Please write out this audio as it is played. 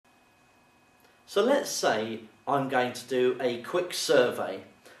So let's say I'm going to do a quick survey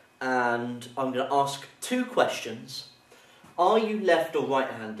and I'm going to ask 2 questions. Are you left or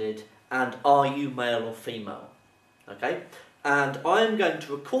right-handed, and are you male or female? Okay, and I am going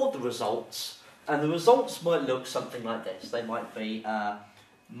to record the results, and the results might look something like this. They might be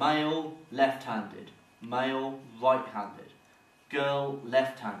male left-handed, male right-handed, girl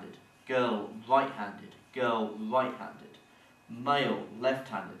left-handed, girl right-handed, girl right-handed, male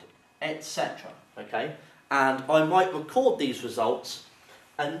left-handed, etc. Okay, and I might record these results,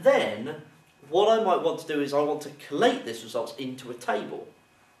 and then what I might want to do is I want to collate these results into a table.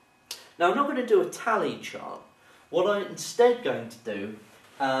 Now I'm not going to do a tally chart. What I'm instead going to do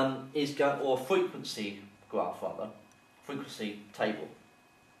is or a frequency graph rather, frequency table.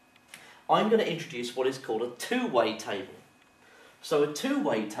 I'm going to introduce what is called a 2-way table. So a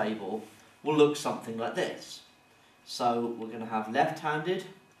 2-way table will look something like this. So we're going to have left-handed,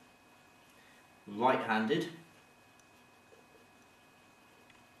 right-handed,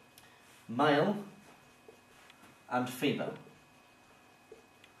 male and female.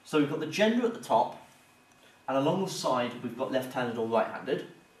 So we've got the gender at the top, and along the side we've got left-handed or right-handed.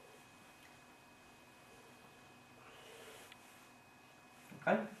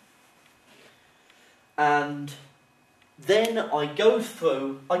 Okay. And then I go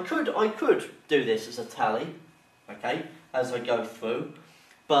through, I could do this as a tally, okay, as I go through,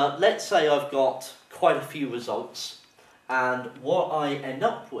 but let's say I've got quite a few results, and what I end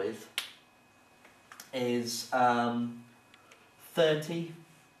up with is 30,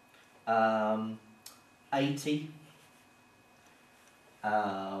 80,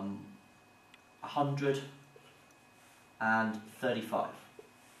 100 and 35.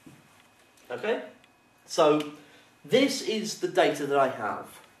 Okay? So this is the data that I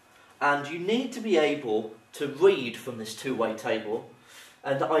have, and you need to be able to read from this 2-way table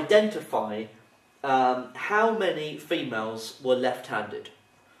and identify how many females were left-handed.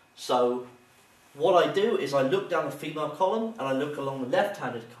 So what I do is I look down the female column and I look along the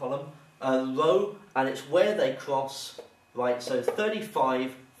left-handed column row, and it's where they cross, right? So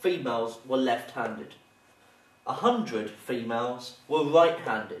 35 females were left-handed, 100 females were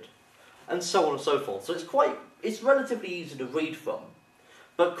right-handed, and so on and so forth. So it's relatively easy to read from,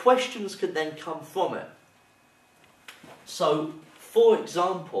 but questions can then come from it. So, for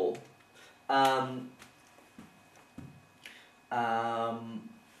example,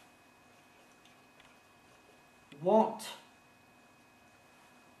 what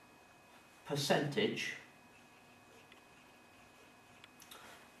percentage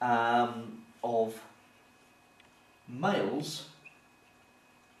of males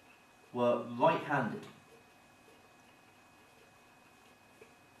were right-handed?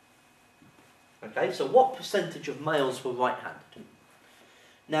 Okay, so what percentage of males were right-handed?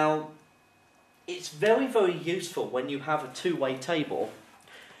 Now, it's very, very useful when you have a 2-way table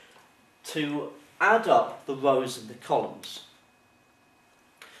to add up the rows and the columns.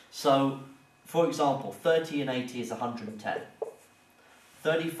 So, for example, 30 and 80 is 110.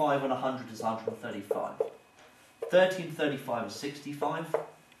 35 and 100 is 135. 30 and 35 is 65.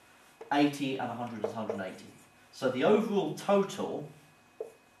 80 and 100 is 180. So the overall total,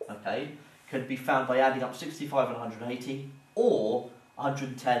 okay, can be found by adding up 65 and 180, or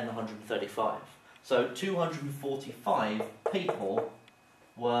 110 and 135. So 245 people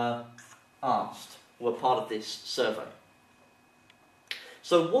were asked, were part of this survey.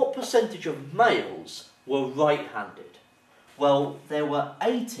 So what percentage of males were right-handed? Well, there were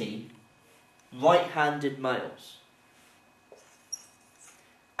 80 right-handed males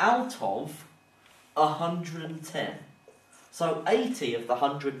out of 110. So 80 of the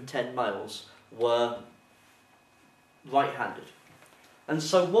 110 males were right-handed. And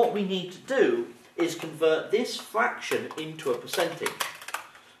so what we need to do is convert this fraction into a percentage.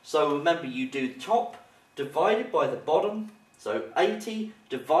 So remember, you do top divided by the bottom, so 80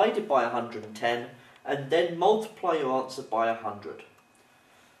 divided by 110, and then multiply your answer by 100.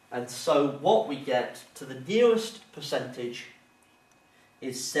 And so what we get to the nearest percentage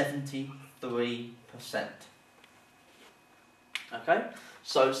is 73%. Okay?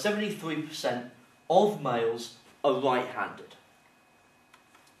 So 73% of males are right-handed.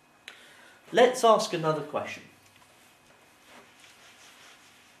 Let's ask another question.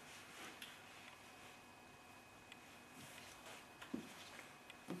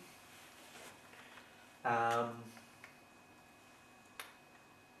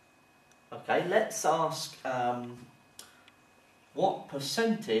 Okay, let's ask what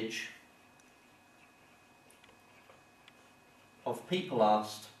percentage of people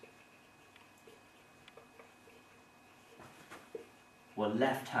asked were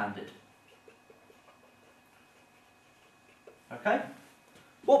left-handed? Okay?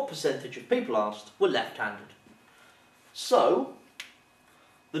 What percentage of people asked were left-handed? So,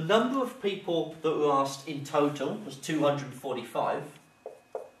 the number of people that were asked in total was 245,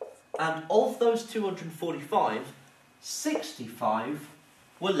 and of those 245, 65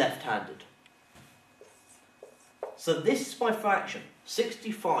 were left-handed. So this is my fraction,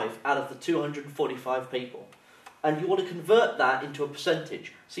 65 out of the 245 people. And you want to convert that into a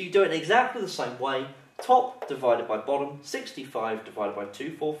percentage. So you do it in exactly the same way, top divided by bottom, 65 divided by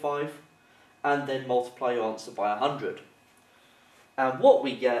 245, and then multiply your answer by 100. And what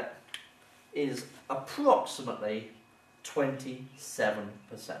we get is approximately 27%.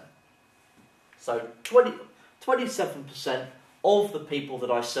 So 27% of the people that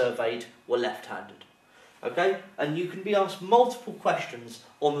I surveyed were left-handed. Okay? And you can be asked multiple questions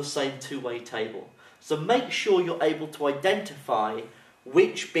on the same two-way table. So make sure you're able to identify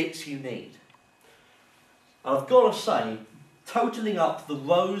which bits you need. I've got to say, totalling up the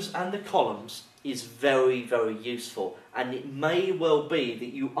rows and the columns is very, very useful, and it may well be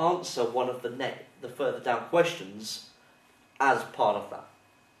that you answer one of the further down questions as part of that.